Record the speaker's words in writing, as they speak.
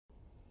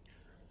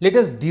Let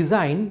us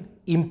design,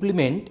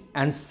 implement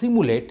and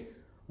simulate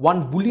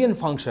one Boolean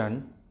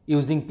function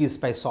using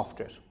PSpice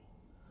software.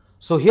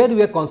 So here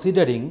we are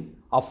considering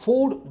a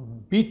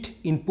 4-bit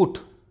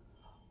input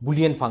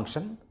Boolean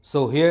function.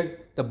 So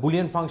here the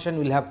Boolean function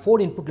will have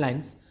 4 input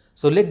lines.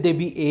 So let there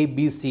be A,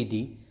 B, C,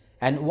 D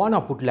and one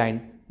output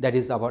line, that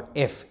is our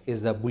F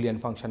is the Boolean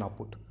function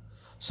output.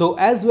 So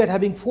as we are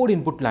having 4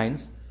 input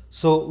lines,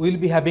 so we will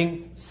be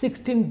having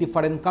 16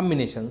 different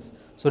combinations,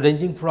 so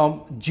ranging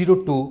from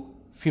 0 to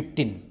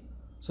 15.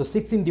 So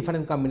 16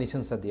 different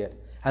combinations are there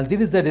and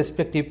this is the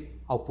respective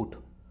output.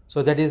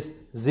 So that is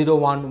 0,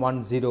 1,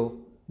 1, 0,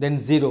 then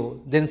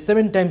 0, then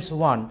 7 times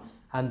 1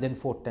 and then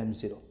 4 times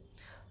 0.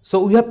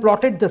 So we have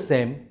plotted the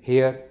same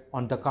here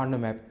on the kernel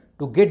map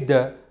to get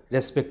the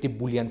respective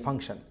Boolean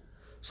function.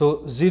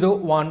 So 0,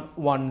 1,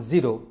 1,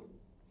 0,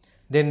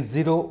 then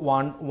 0,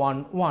 1,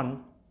 1,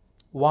 1,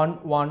 1,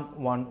 1,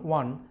 1,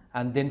 1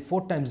 and then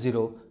 4 times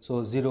 0,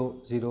 so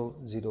 0, 0,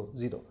 0,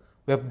 0.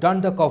 We have done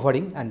the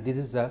covering and this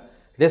is the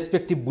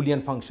respective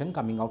Boolean function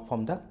coming out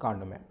from the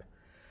kernel map.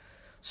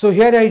 So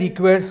here I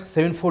require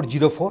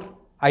 7404,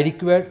 I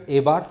require A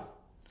bar,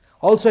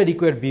 also I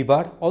require B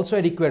bar, also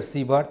I require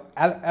C bar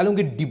along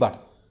with D bar.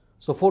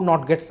 So 4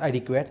 NOT gates I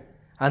require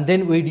and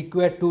then we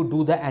require to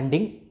do the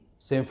ANDing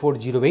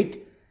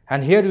 7408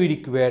 and here we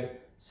require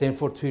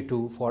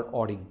 7432 for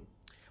ORing.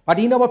 But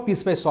in our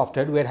PSpice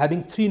software we are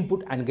having 3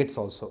 input AND gates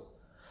also.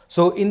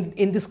 So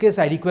in this case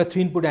I require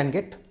 3 input AND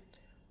gate,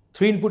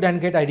 3 input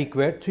AND gate I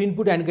require, 3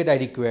 input AND gate I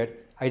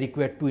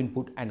require 2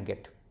 input AND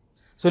gate.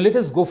 So let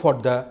us go for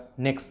the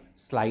next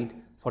slide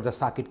for the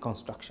circuit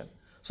construction.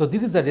 So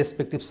this is the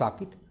respective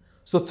circuit.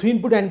 So 3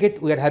 input AND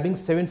gate we are having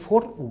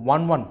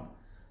 7411.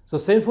 So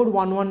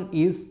 7411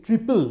 is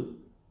triple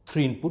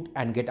 3 input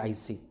AND gate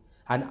IC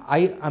and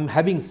I am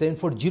having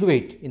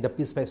 7408 in the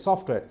PSpice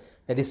software,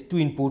 that is 2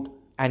 input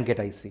AND gate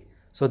IC.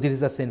 So this is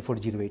the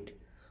 7408.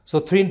 So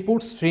 3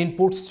 inputs, 3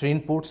 inputs, 3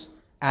 inputs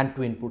and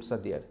 2 inputs are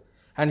there.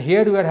 And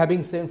here we are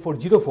having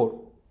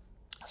 7404.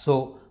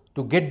 So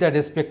to get the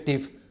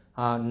respective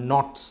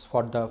NOTs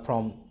for the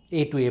from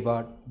A to A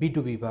bar, B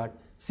to B bar,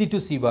 C to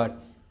C bar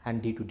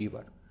and D to D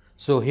bar.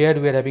 So here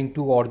we are having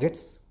 2 OR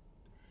gates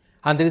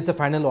and there is a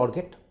final OR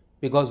gate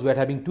because we are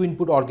having 2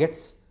 input OR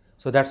gates.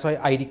 So that's why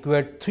I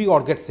required 3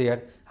 OR gates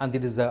here and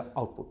this is the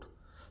output.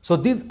 So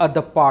these are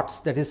the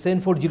parts, that is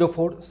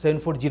 7404,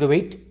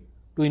 7408,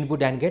 2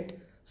 input AND gate,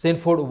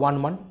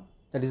 7411,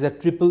 that is a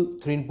triple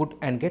 3 input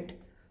AND gate,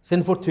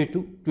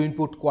 7432, 2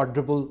 input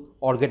quadruple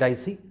OR gate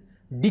IC,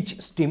 ditch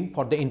stream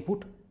for the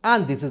input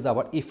and this is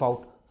our if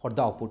out for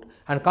the output,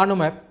 and kernel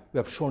map we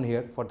have shown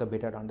here for the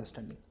better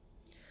understanding.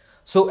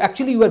 So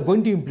actually we are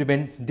going to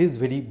implement this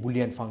very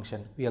Boolean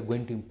function we are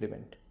going to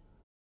implement.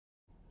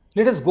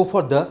 Let us go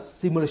for the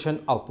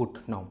simulation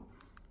output now.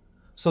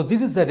 So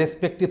this is the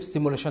respective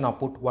simulation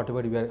output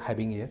whatever we are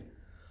having here.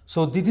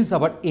 So this is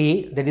our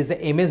A, that is the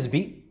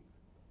MSB.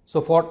 So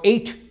for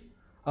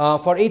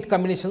 8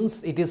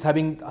 combinations it is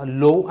having a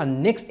low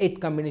and next 8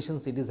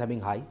 combinations it is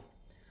having high.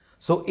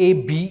 So A,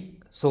 B,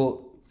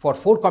 so for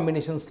 4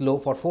 combinations low,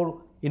 for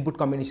 4 input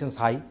combinations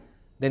high,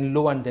 then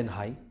low and then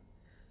high.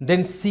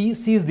 Then C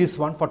is this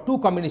one, for 2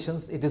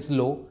 combinations it is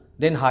low,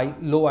 then high,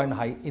 low and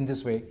high in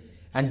this way.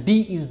 And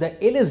D is the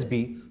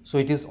LSB, so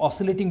it is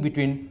oscillating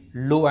between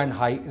low and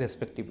high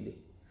respectively.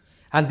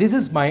 And this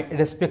is my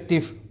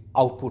respective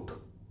output.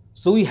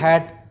 So we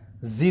had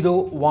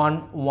 0,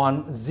 1,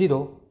 1,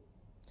 0,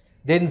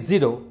 then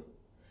 0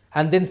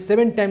 and then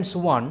 7 times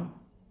 1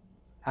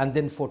 and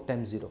then 4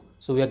 times 0.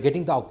 So we are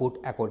getting the output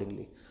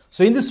accordingly.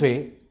 So in this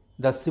way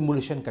the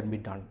simulation can be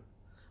done.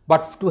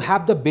 But to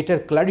have the better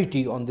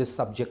clarity on this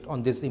subject,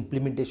 on this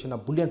implementation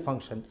of Boolean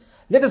function,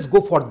 let us go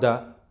for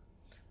the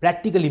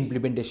practical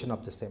implementation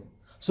of the same.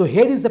 So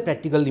here is the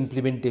practical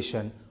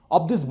implementation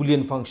of this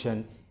Boolean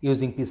function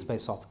using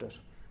PSpice software.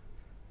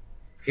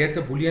 Here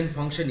the Boolean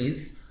function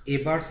is A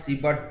bar C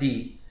bar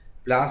D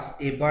plus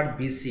A bar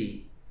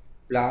BC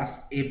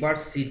plus A bar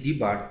C D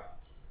bar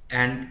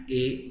and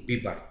A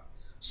B bar.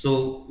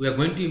 So we are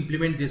going to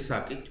implement this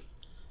circuit.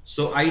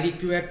 So I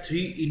require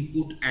 3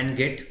 input AND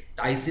gate.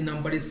 The IC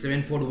number is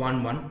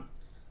 7411,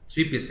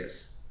 3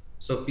 pieces.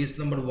 So piece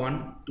number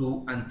 1,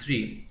 2 and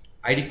 3.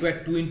 I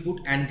require 2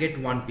 input AND gate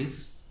 1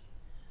 piece.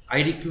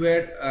 I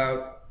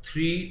require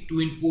 3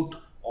 2 input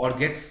OR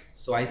gates.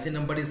 So IC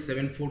number is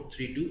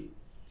 7432.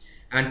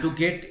 And to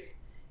get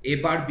A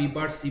bar, B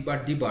bar, C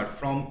bar, D bar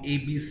from A,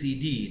 B, C,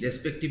 D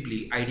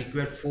respectively, I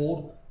require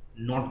 4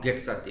 NOT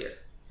gates are there.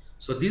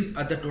 So these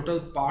are the total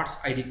parts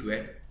I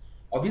require.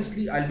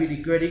 Obviously, I'll be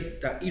requiring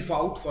the if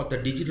out for the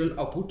digital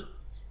output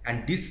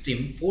and this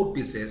stream 4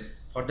 pieces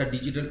for the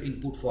digital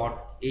input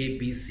for A,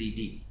 B, C,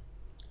 D.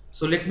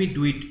 So let me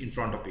do it in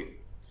front of you.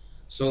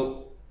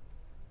 So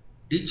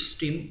ditch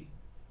stream.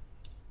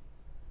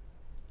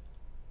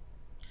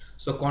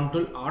 So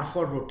Control R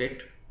for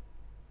rotate.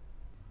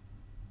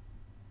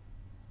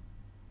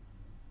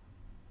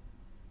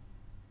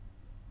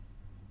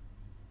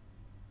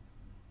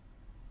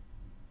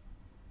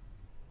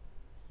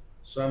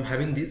 So I'm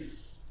having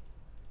this.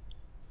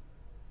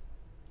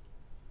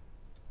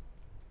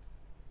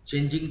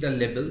 changing the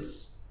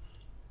labels.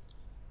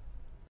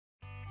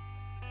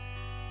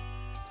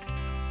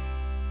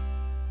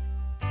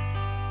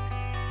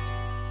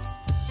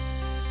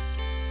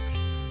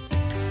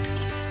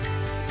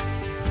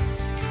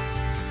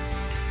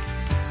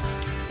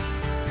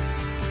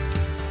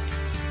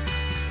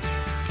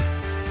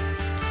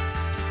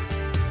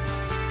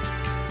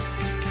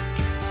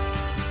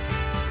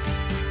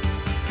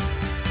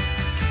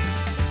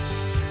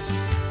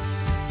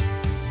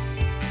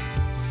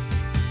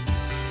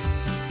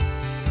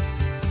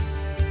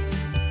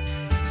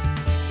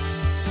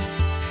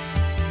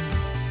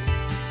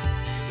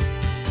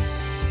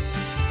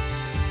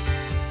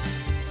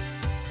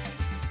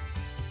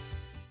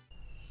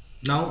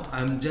 Now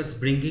I'm just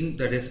bringing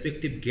the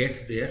respective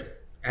gates there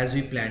as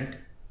we planned.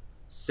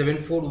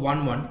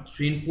 7411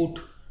 3 input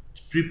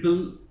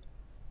triple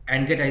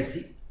AND gate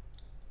IC.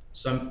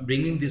 So I'm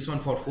bringing this one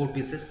for 4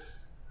 pieces,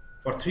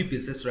 for 3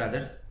 pieces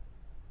rather.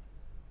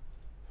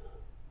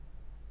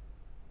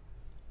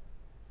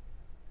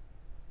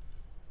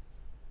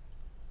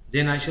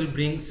 Then I shall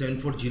bring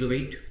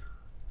 7408.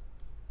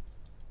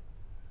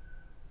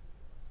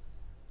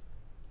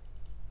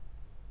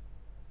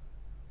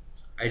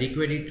 I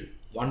require it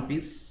 1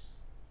 piece.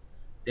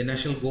 Then I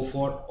shall go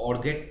for OR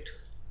gate,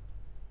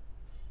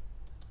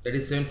 that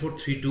is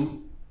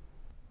 7432.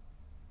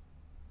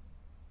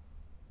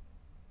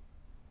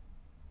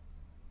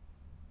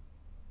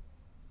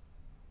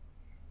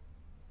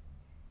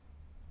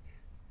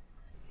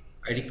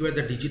 I require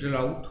the digital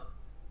out.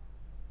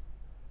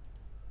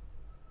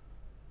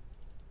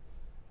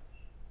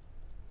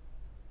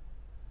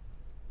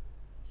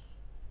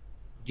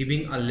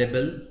 Giving a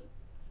label.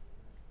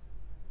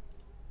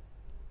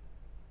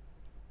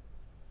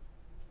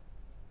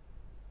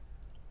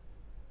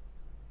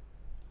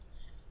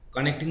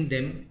 Connecting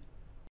them.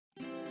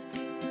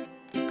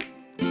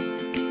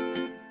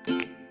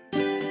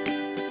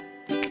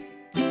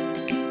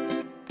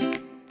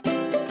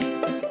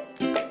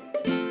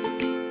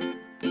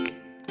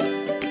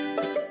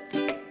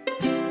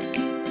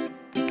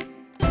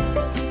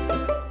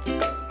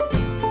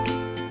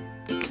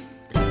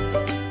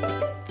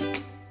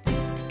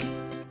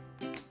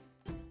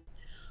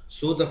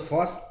 So the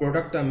first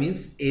product term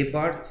is A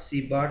bar,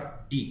 C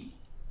bar, D.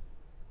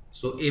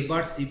 So A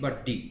bar, C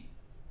bar, D.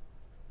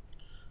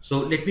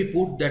 So let me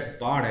put that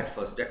bar at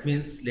first. That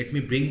means let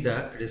me bring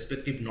the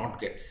respective NOT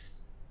gates.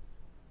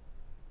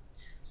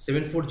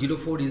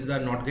 7404 is the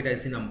NOT gate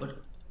IC number.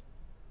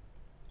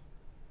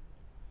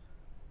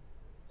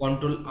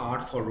 Control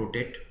R for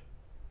rotate.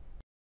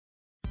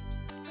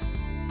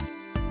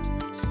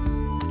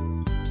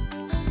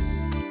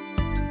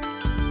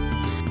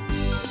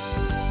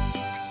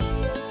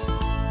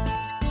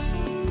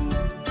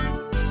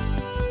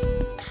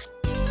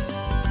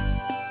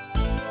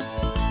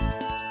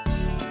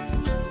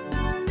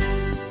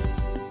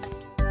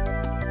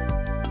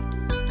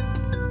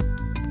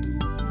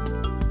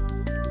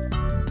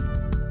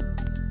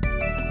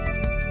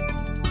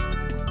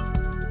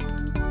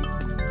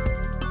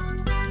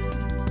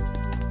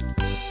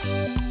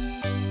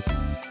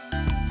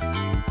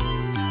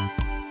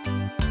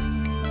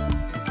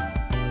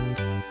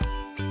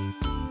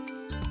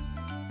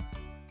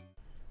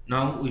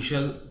 Now we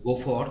shall go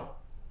for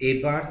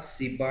A bar,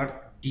 C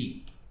bar,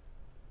 D.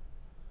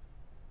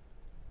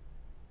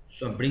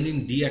 So I'm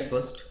bringing D at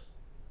first.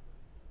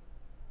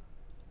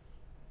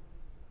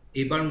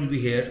 A bar will be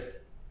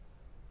here.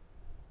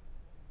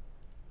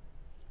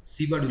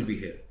 C bar will be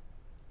here.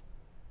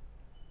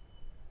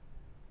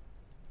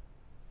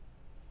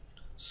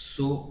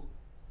 So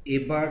A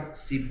bar,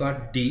 C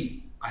bar,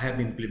 D I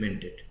have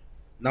implemented.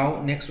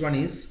 Now next one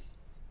is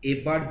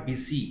A bar,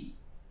 BC.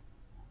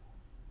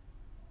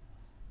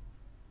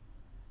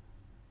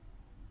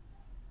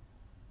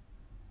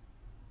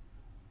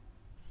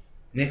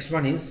 Next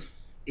one is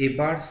A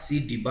bar,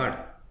 C, D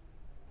bar.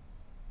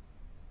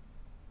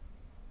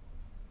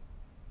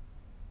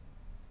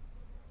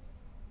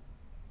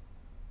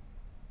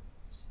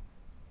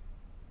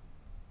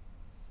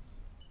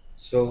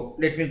 So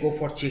let me go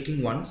for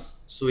checking once.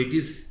 So it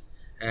is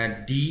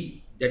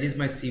D, that is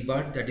my C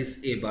bar, that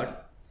is A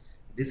bar.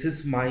 This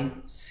is my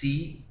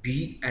C,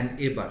 B and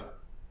A bar.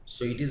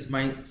 So it is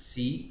my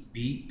C,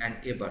 B and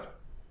A bar.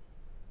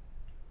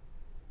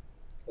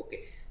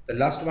 Okay. The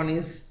last one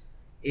is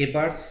A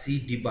bar, C,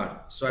 D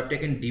bar. So I've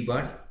taken D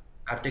bar,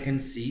 I've taken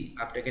C,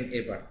 I've taken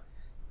A bar.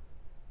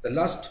 The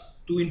last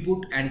two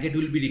input AND gate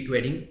will be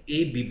requiring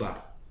A, B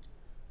bar.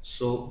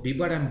 So B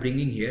bar I'm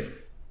bringing here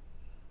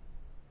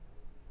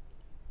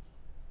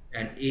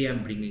and A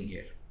I'm bringing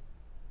here.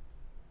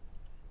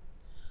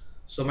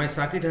 So my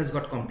circuit has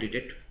got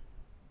completed.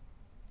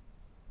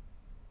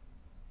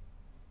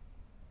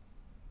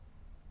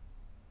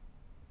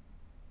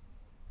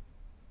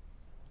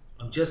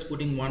 I'm just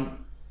putting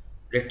one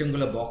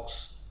rectangular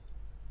box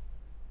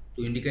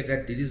to indicate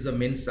that this is the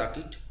main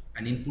circuit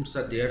and inputs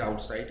are there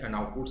outside and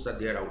outputs are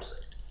there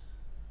outside.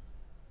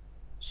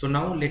 So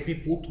now let me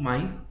put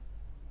my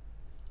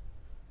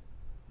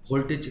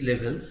voltage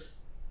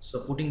levels.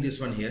 So putting this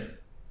one here.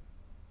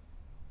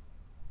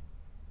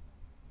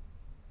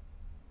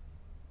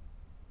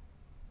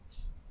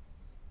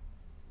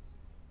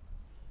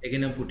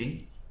 Again I'm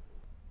putting.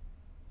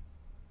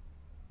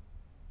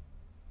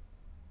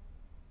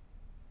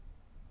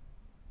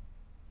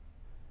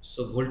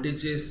 So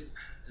voltages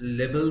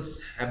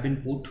levels have been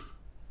put.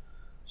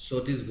 So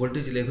these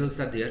voltage levels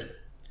are there.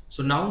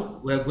 So now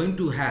we are going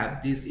to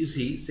have this, you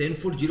see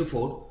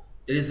 7404,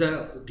 there is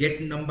a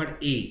gate number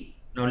A.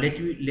 Now let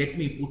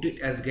me put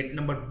it as gate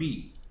number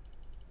B,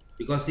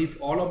 because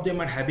if all of them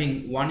are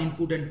having one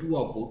input and two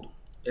output,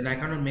 then I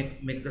cannot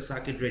make the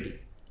circuit ready.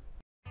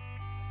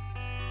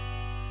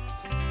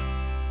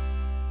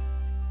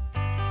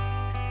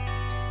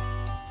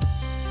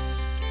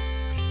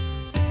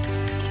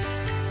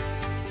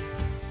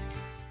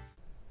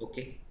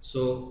 Okay,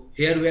 so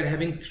here we are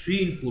having three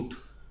input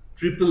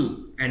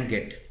triple AND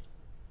gate.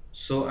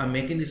 So I'm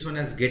making this one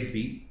as gate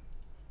B,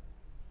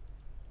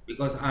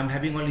 because I'm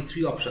having only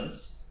three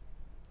options,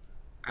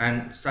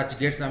 and such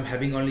gates I'm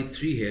having only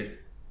three here.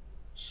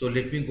 So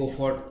let me go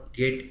for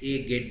gate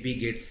A, gate B,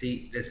 gate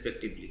C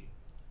respectively.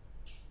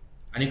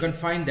 And you can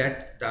find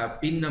that the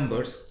pin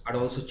numbers are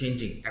also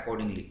changing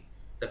accordingly.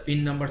 The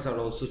pin numbers are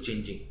also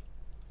changing.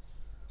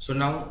 So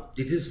now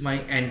this is my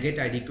AND gate.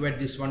 I require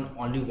this one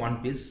only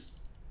one piece.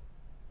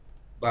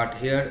 But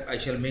here I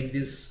shall make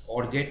this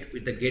OR gate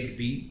with the gate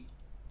B.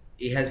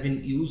 A has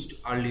been used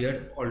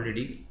earlier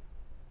already.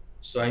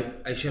 So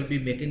I shall be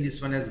making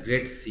this one as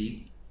gate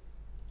C.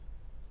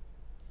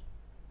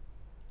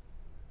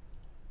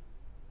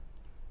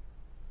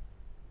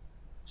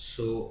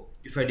 So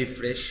if I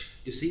refresh,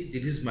 you see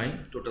this is my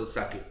total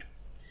circuit.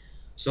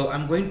 So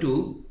I'm going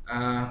to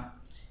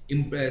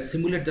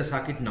simulate the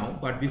circuit now,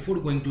 but before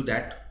going to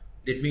that,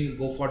 let me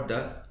go for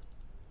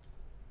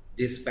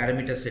this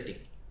parameter setting.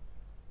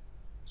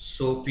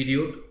 So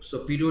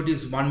period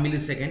is 1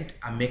 millisecond.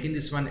 I'm making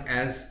this one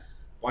as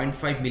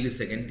 0.5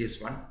 millisecond, this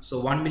one. So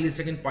 1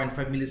 millisecond,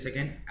 0.5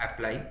 millisecond,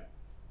 apply.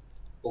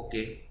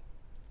 Okay.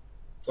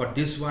 For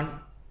this one,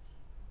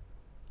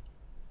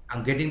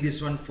 I'm getting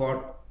this one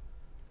for,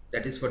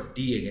 that is for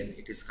D again,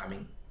 it is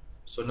coming.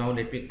 So now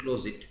let me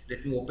close it.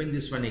 Let me open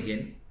this one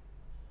again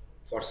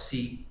for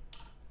C.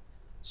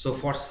 So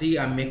for C,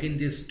 I'm making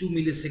this 2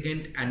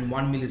 millisecond and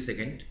 1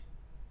 millisecond.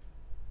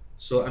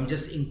 So I'm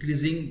just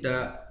increasing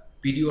the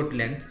period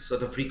length. So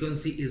the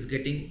frequency is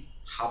getting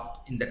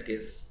half in that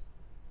case.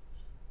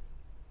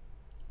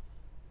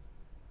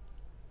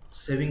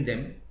 Saving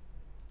them.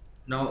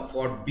 Now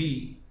for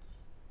B,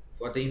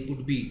 for the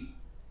input B,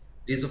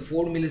 there is a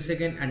 4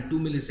 millisecond and 2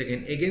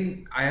 millisecond.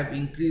 Again, I have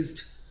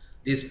increased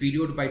this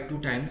period by 2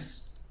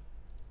 times.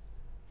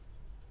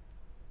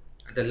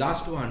 And the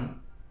last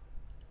one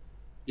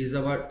is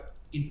our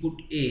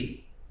input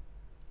A,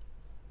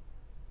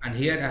 and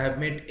here I have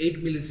made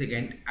 8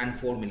 millisecond and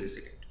 4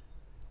 millisecond.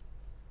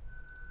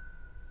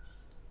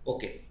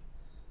 Okay,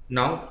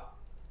 now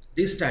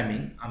this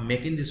timing I'm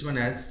making this one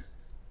as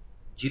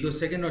 0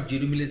 second or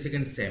 0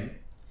 millisecond same.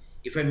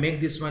 If I make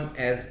this one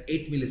as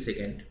 8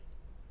 millisecond,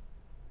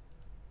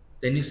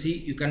 then you see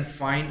you can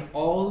find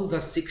all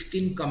the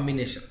 16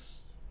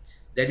 combinations.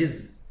 That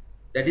is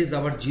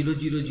our 0000,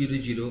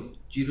 0001,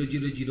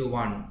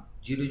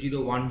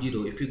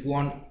 0010. If you go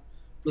on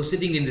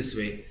proceeding in this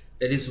way,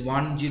 that is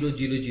 1000,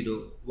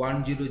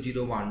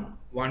 1001,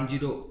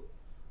 1010,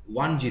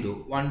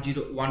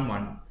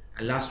 1011,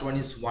 and last one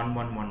is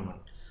 1111.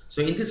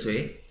 So in this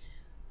way,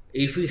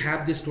 if we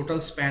have this total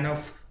span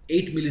of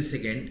 8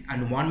 millisecond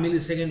and 1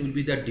 millisecond will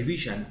be the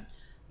division,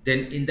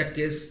 then in that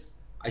case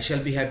I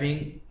shall be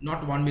having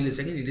not 1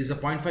 millisecond, it is a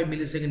 0.5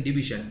 millisecond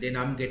division. Then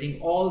I'm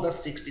getting all the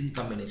 16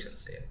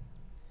 combinations here.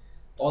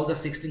 All the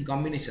 16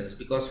 combinations,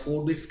 because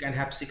 4 bits can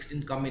have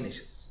 16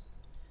 combinations.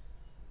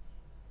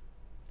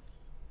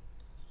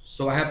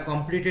 So I have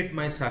completed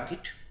my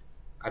circuit.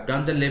 I've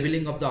done the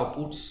labeling of the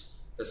outputs.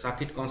 The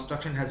circuit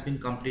construction has been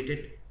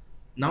completed.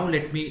 Now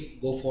let me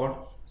go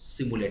for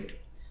simulate.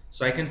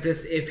 So I can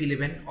press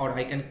F11 or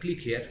I can click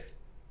here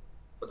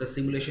for the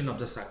simulation of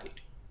the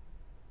circuit.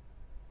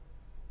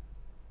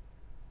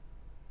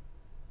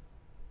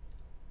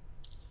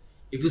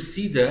 If you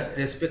see the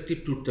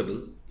respective truth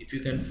table, if you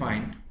can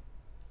find,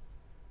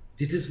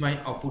 this is my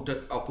output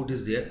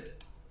is there.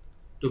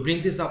 To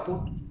bring this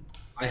output,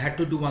 I had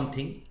to do one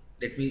thing.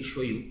 Let me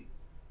show you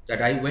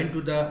that I went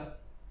to the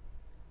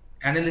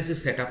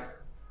analysis setup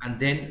and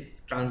then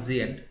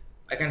transient.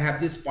 I can have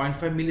this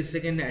 0.5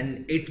 millisecond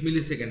and 8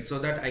 milliseconds so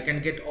that I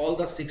can get all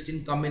the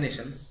 16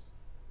 combinations.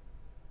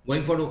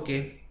 Going for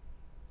OK.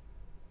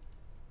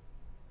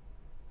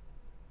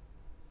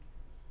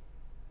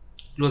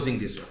 Closing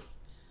this one.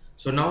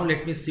 So now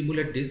let me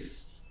simulate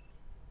this.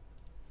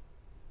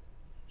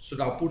 So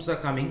the outputs are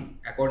coming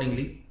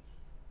accordingly.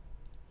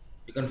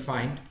 You can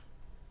find,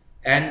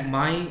 and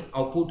my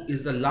output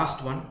is the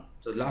last one.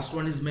 The last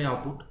one is my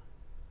output.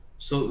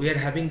 So we are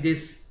having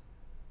this.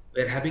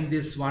 We are having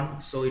this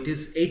one. So it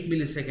is 8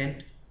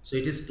 millisecond. So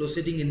it is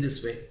proceeding in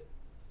this way.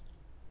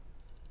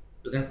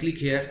 You can click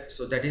here.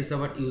 So that is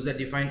our user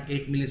defined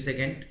 8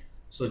 millisecond.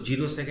 So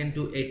 0 second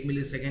to 8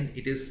 millisecond.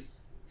 It is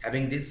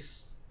having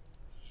this.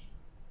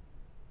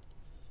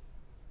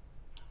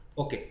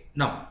 Okay,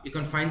 now you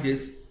can find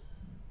this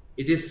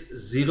it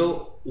is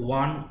 0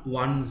 1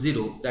 1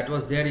 0, that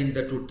was there in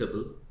the truth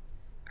table,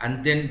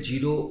 and then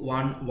 0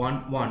 1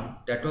 1 1,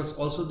 that was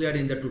also there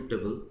in the truth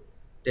table,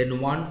 then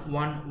 1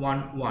 1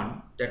 1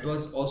 1, that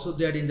was also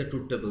there in the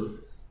truth table,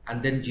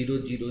 and then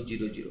 0 0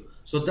 0 0.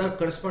 So the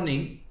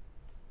corresponding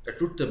the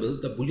truth table,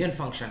 the Boolean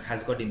function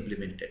has got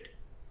implemented.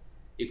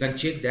 You can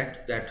check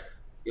that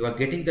you are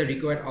getting the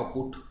required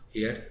output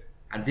here,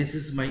 and this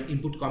is my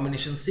input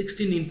combination,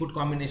 16 input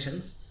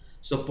combinations.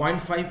 So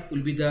 0.5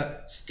 will be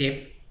the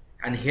step,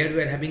 and here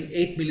we are having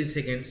 8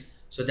 milliseconds.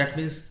 So that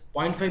means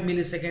 0.5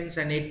 milliseconds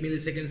and 8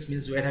 milliseconds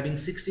means we are having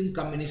 16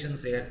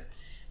 combinations here,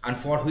 and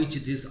for which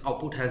this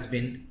output has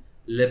been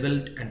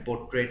labeled and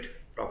portrayed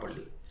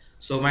properly.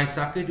 So my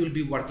circuit will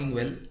be working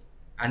well,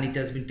 and it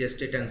has been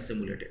tested and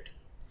simulated.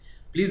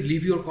 Please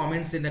leave your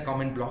comments in the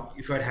comment block.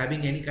 If you are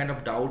having any kind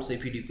of doubts,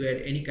 if you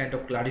require any kind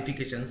of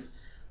clarifications,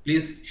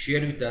 please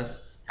share with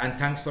us, and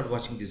thanks for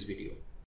watching this video.